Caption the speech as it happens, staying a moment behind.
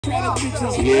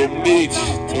Little Meech,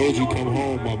 told you come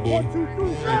home, my boy.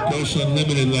 Dose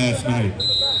Unlimited last night.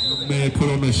 Man put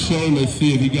on the show, let's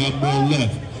see if he got more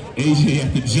left. AJ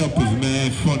at the jumpers, man,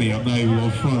 funny, I'm not even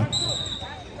on front.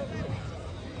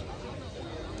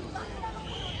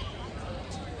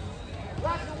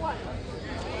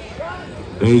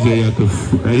 AJ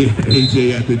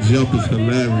at the jump is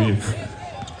hilarious.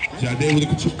 Jade with the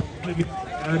control.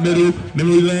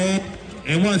 Middle lane.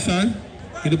 And one, son.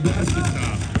 Get the basket.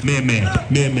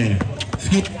 Man.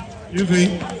 Excuse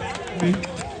me.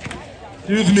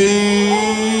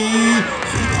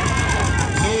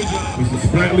 Mr.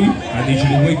 Sprattley, I need you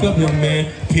to wake up, young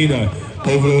man. Peanut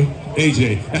over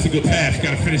AJ. That's a good pass.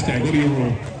 Gotta finish that. Go to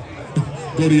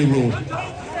your room.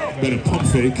 Better pump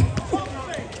fake.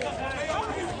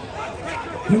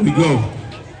 Here we go.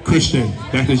 Christian,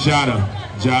 back to Jada.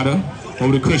 Jada,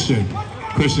 over to Christian.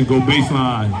 Christian, go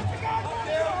baseline.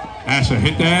 Asher,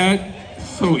 hit that.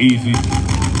 So easy.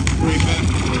 Great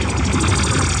basketball.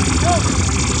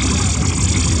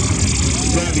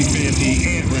 Bradley fans need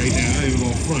Ant right now. I ain't even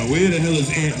going front. Where the hell is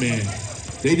Ant-Man?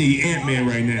 They need Ant-Man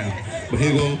right now. But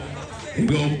here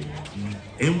go.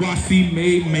 NYC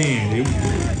made man.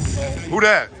 Who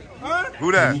that? Huh?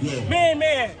 Who that?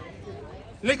 Man.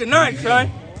 Nigga nice, son.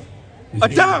 A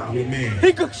dime.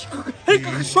 He could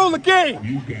control the game.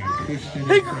 He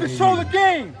could control the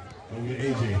game.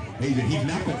 AJ, he's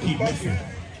not gonna keep missing.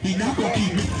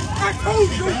 I told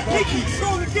you, he can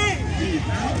control the game.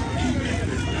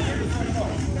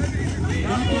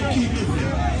 Not gonna keep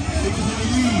missing.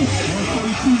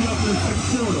 142 up in the second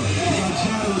quarter. We got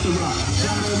Jada with the rock.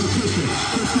 Jada over Christian.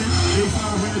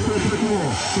 Baseline ran into a brick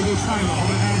wall. So go Tyler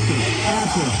over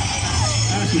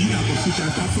Asher, you're not gonna shoot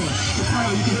that. Stop for it.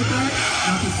 Tyler, you can hit that.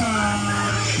 Out the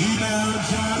side. Rebound,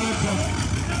 Jada.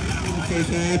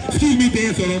 First half. Excuse me,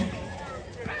 dance on him.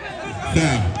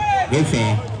 Foul. No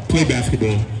foul. Play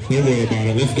basketball. Don't worry about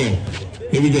it. Let's go.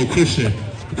 Here we go, Christian,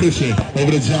 over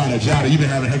to Jada. Jada, you've been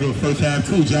having a heck of a first half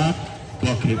too, Jada.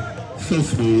 Bucket. So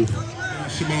smooth.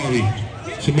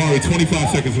 Shamari, 25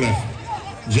 seconds left.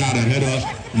 Jada, head up.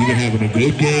 You've been having a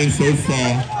good game so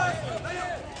far.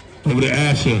 Over to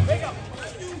Asher.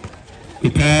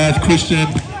 Good pass, Christian.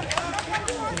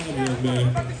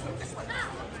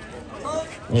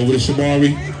 Over to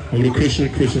Shamari. Over to Christian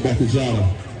back to Jada.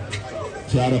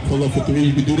 Jada, pull up for three.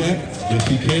 You can do that? Yes,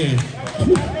 you can.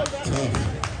 Tough.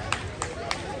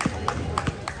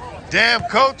 Damn,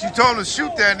 coach, you told him to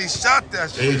shoot that and he shot that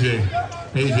shit.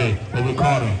 AJ, over to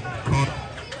Carter.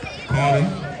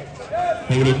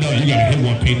 Over to no, you gotta hit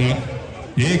one, Peanut.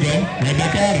 There you go. Right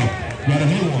back at him. You gotta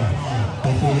hit one. Go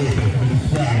for it.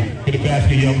 Get a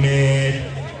basket, young man.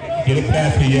 Here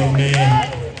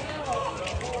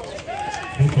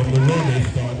come the run they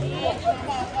started.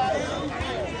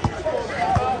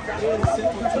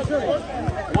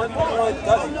 1v1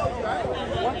 doesn't.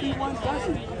 1v1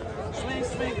 doesn't.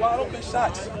 Swing, wide open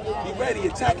shots. Be ready,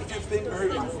 attack if your finger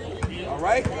hurt you.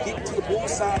 Alright? Get to the ball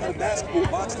side of the basketball,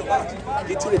 box to box.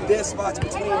 Get to the dead spots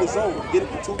between the zone. Get it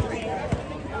for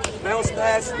 2-3. Bounce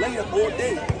pass, layup all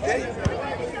day, okay?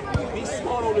 Be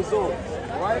smart on the zone.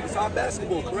 Alright? It's our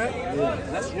basketball, correct? Yeah.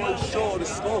 Let's run short the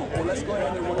zone. Or let's go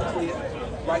ahead and run clear.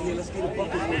 Right here, let's get a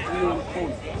bucket with 3 on the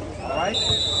corner. Alright?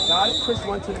 Got it? Chris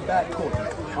run to the back court.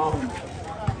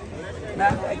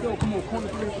 Matt, yo, come on, corner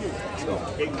clear here. Let's go.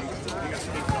 Take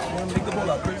the ball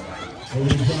up, Chris. Over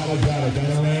to Jada,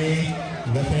 down lane,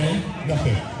 left hand,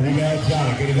 nothing. Rebound,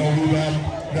 Jada, get his own rebound,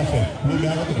 nothing.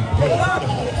 Rebound, look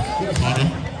at him.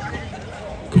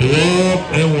 Good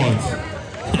and once.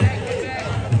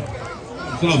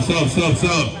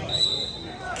 Sub.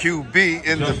 QB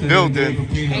in the building.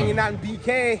 Hanging out in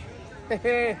BK.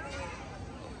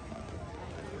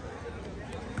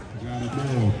 Gotta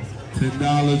go.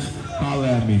 $10, holler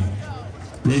at me.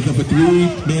 Raise up a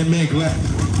 3, man, glass.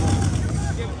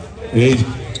 Hey,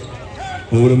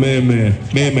 over the man,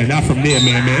 not from there,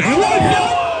 man. And what,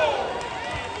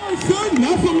 son?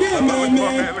 Not from there, man.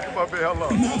 Look at my man, hello.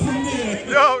 Not from there.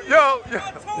 Yo.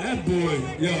 That boy,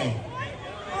 yo.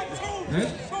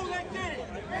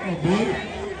 Oh, boy.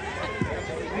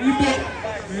 How you doing,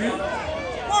 man?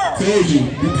 Told you.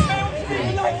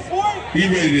 He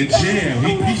ready to jam.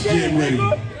 He's jam ready.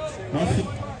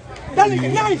 That nigga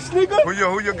nice, nigga.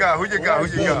 Who you got?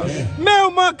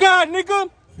 Man, my God, nigga.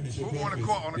 Who on the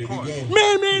court?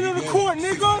 Man on the court,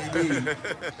 nigga.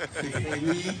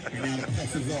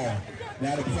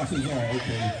 Now the pressure's on.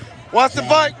 Okay. Watch the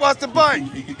bike.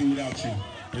 They can do without you.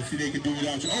 Let's see they can do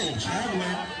without you. Oh,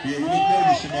 traveling. Yeah,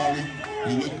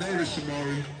 you look nervous,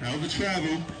 Shamari. Now the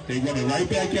travel. They running right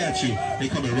back at you. They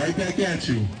coming right back at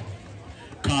you.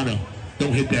 Connor.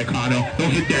 Don't hit that, Connor.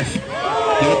 Don't hit that.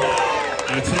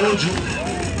 I told you.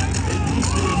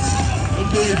 Them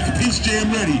boys is peach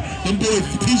jam ready. Them boys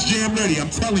is peach jam ready. I'm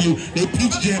telling you, they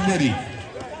peach jam ready.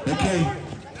 Okay.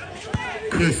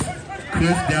 Chris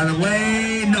down the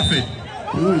lane, nothing.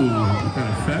 Ooh, what kind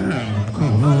of foul?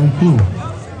 Come on,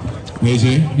 AJ,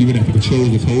 you've been able to control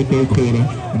this whole third quarter,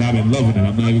 and I've been loving it.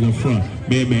 I'm not even gonna front.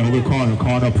 Man, over the corner,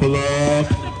 pull up.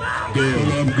 Good.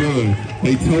 Pull up good.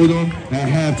 They told him at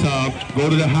halftime, go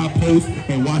to the high post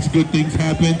and watch good things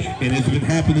happen, and it's been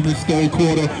happening this third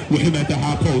quarter with him at the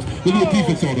high post. Look at the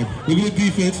defense on him. Look at the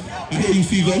defense. I hear you,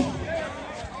 Caesar.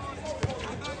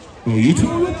 Oh, you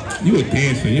told him? You a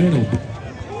dancer. You don't know.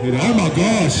 Oh my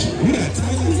gosh. Who that?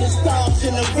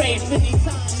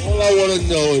 All I want to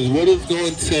know is what it's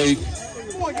going to take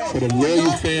for the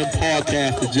Loyal Fan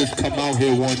Podcast to just come out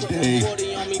here one day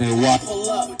and watch.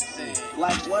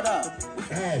 Like, what up?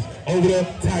 Over there,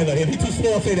 Tyler. If he too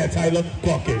small, say that, Tyler.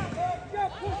 Bucket.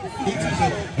 He too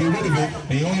small. Get rid of it.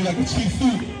 And you only like a cheap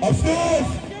suit. Upstairs.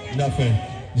 Nothing.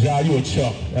 Ja, you a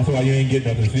chuck. That's why you ain't get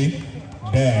nothing, see?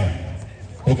 Bad.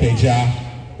 Okay, Ja.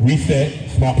 Reset.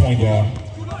 Smart point guard.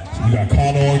 So you got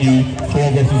Connor on you.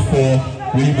 4 versus 4.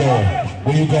 Where you going?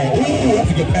 Where you going? Ooh, that's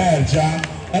a good pass, Ja.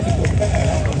 That's a good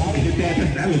pass.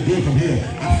 That was good from here.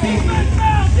 I see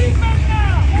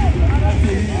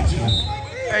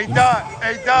Hey, Dot,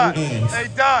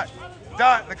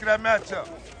 look at that matchup.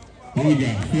 What we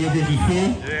got? 4 versus 4?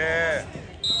 Yeah.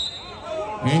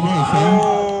 Amen, son.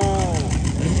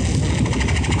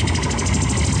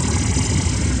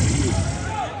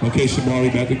 Okay, Shamari,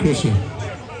 back to Christian.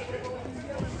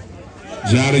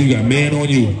 Jada, you got man on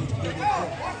you.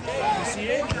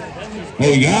 Oh,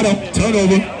 you got him.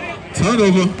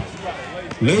 Turnover.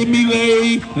 Lay me.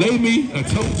 I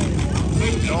told you.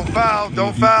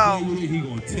 Don't foul. He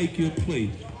gonna take your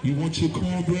plate. You want your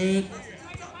cornbread?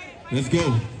 Let's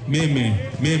go. Man.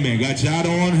 Got Jada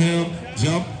on him.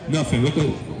 Jump. Nothing. Look at.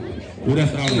 Oh,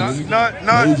 that's out. Not.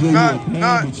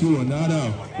 But you are not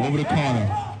out. Over the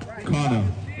corner.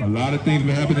 A lot of things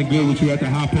been happening good with you at the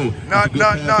high post. Not.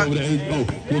 Oh,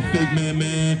 good fake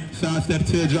man. Sidestep,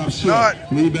 teardrop shot.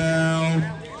 Rebound.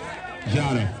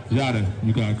 Jada.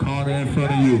 You got Connor in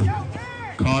front of you.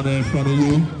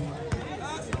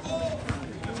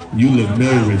 You look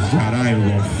nervous, Jada. I ain't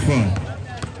gonna front.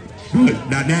 Good.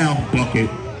 Not now. Bucket.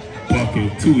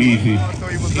 Too easy. I thought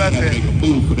he was left-handed. Make a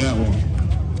move for that one.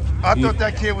 I thought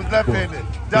that kid was left-handed.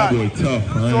 That boy tough.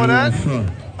 Saw that?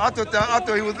 I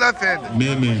thought he was left-handed.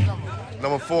 Man.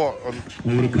 Number 4.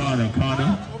 Over to Connor.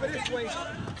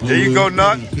 There you go,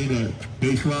 Nut.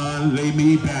 Baseline, lay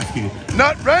me, basket.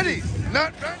 Not ready.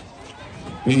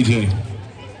 AJ.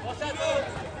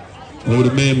 Over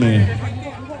to man.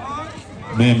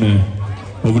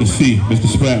 Over to C, Mr.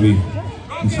 Sprattley.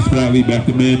 Back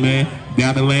to man.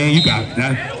 Down the lane, you got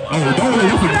that. Oh, don't worry.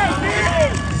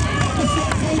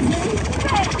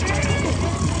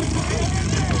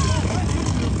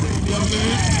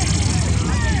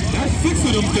 That's 6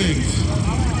 of them things.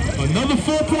 Another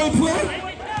 4-point play?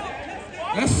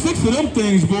 That's 6 of them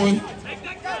things, boy.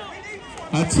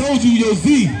 I told you, yo,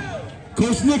 Z.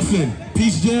 Coach Nixon,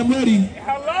 Peach Jam ready.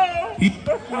 Hello? He's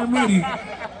Jam ready.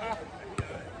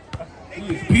 He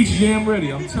is Peach Jam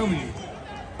ready, I'm telling you.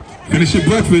 Finish your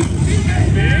breakfast.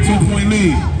 2-point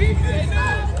lead.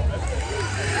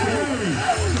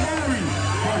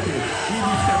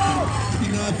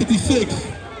 59-56.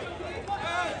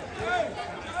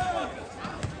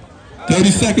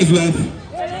 30 seconds left.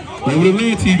 Over the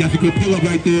land team, that's a good pull up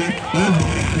right there.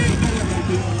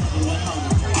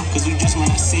 Cause you just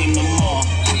wanna see me more.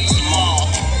 Small.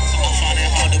 So I find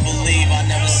it hard to believe I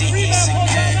never see East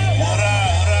again.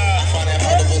 I find it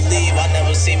hard to believe I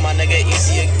never see my nigga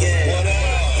Easy again.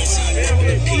 I see you up in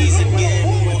the peas again.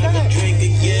 We won't have a drink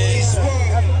again.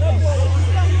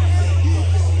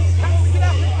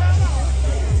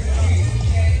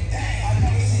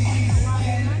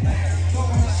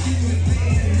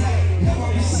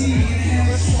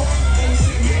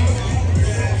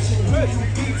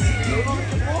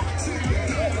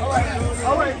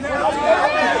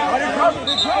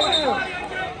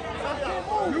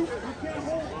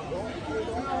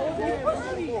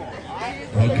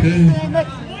 Okay.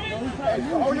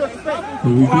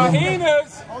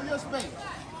 Hyenas. Hold your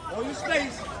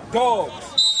space.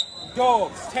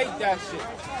 Dogs. Take that shit.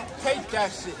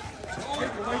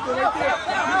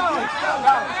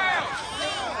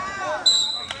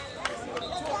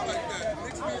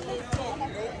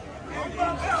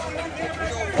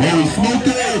 Oh, he smoked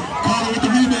it. Connor with the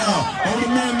rebound. Over the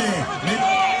man.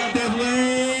 That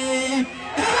lane.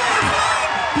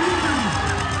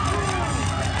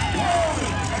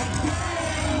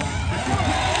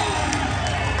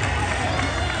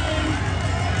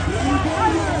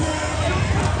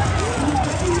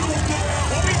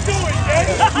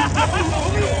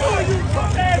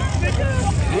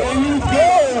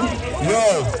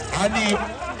 I need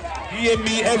DM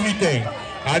me everything.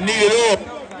 I need it all.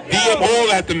 DM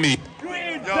all after me.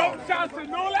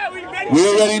 We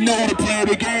already know who the player of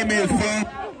the game is, fam.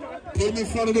 Put him in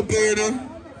front of the banner.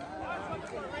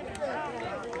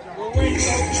 Put him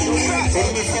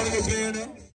in front of the banner.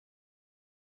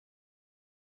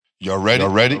 Y'all ready?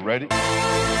 Y'all ready?